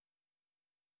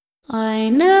I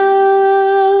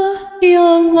know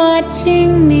you're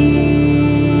watching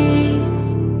me.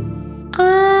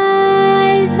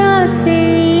 Eyes are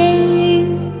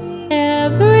seeing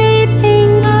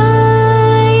everything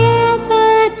I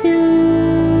ever do.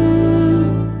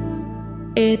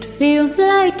 It feels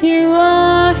like you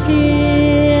are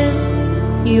here.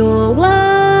 You're